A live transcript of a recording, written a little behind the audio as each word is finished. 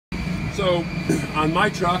So on my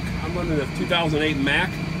truck, I'm running a 2008 Mac.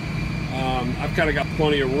 I've kind of got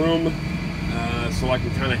plenty of room, so I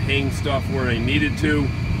can kind of hang stuff where I needed to.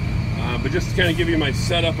 But just to kind of give you my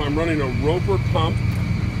setup, I'm running a Roper pump.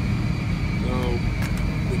 So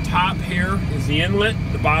the top here is the inlet,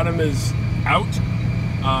 the bottom is out.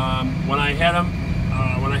 When I had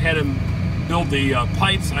him build the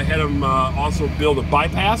pipes, I had him also build a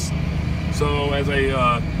bypass. So as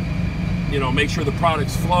I make sure the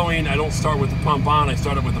product's flowing, I don't start with the pump on, I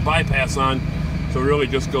start it with the bypass on. So it really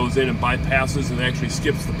just goes in and bypasses and actually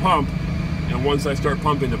skips the pump. And once I start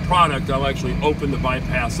pumping the product, I'll actually open the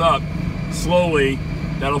bypass up slowly.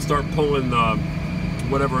 That'll start pulling the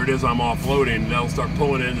whatever it is I'm offloading. That'll start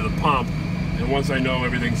pulling it into the pump. And once I know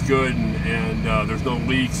everything's good and there's no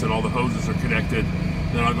leaks and all the hoses are connected,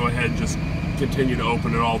 then I'll go ahead and just continue to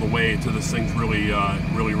open it all the way until this thing's really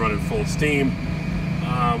running full steam.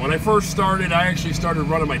 When I first started, I actually started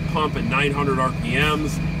running my pump at 900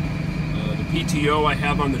 RPMs. The PTO I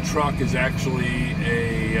have on the truck is actually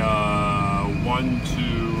a 1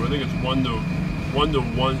 to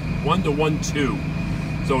 1.2.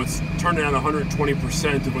 So it's turning out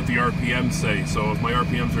 120% of what the RPMs say. So if my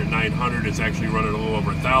RPMs are at 900, it's actually running a little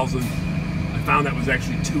over 1,000. I found that was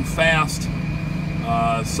actually too fast.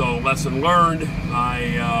 So lesson learned,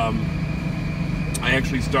 I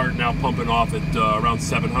actually start now pumping off at around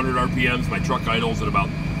 700 RPMs. My truck idles at about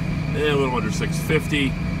a little under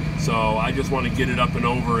 650. So I just want to get it up and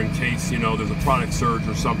over in case there's a product surge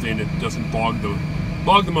or something that doesn't bog the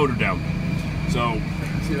motor down. So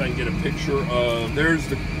let's see if I can get a picture of there's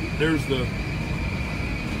the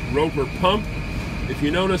Roper pump. If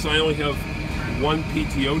you notice, I only have one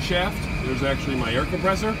PTO shaft. There's actually my air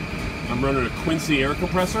compressor. I'm running a Quincy air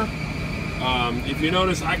compressor. If you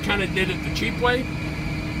notice, I kind of did it the cheap way.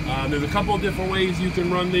 There's a couple of different ways you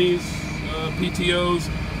can run these PTOs.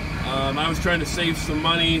 I was trying to save some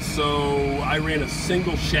money, so I ran a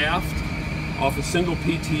single shaft off a single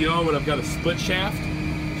PTO, and I've got a split shaft.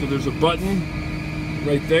 So there's a button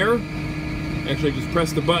right there. Actually, just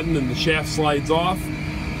press the button and the shaft slides off,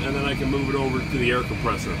 and then I can move it over to the air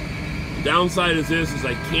compressor. The downside is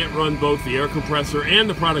I can't run both the air compressor and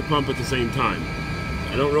the product pump at the same time.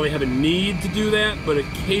 I don't really have a need to do that, but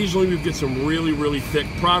occasionally we get some really thick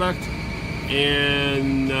product,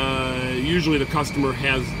 and usually the customer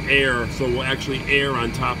has air, so we'll actually air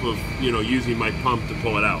on top of using my pump to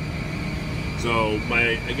pull it out. So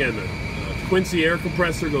the Quincy air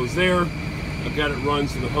compressor goes there. I've got it run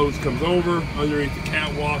so the hose comes over underneath the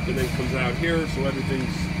catwalk and then comes out here, so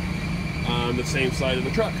everything's on the same side of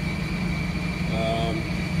the truck. All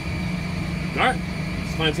right,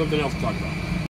 let's find something else to talk about.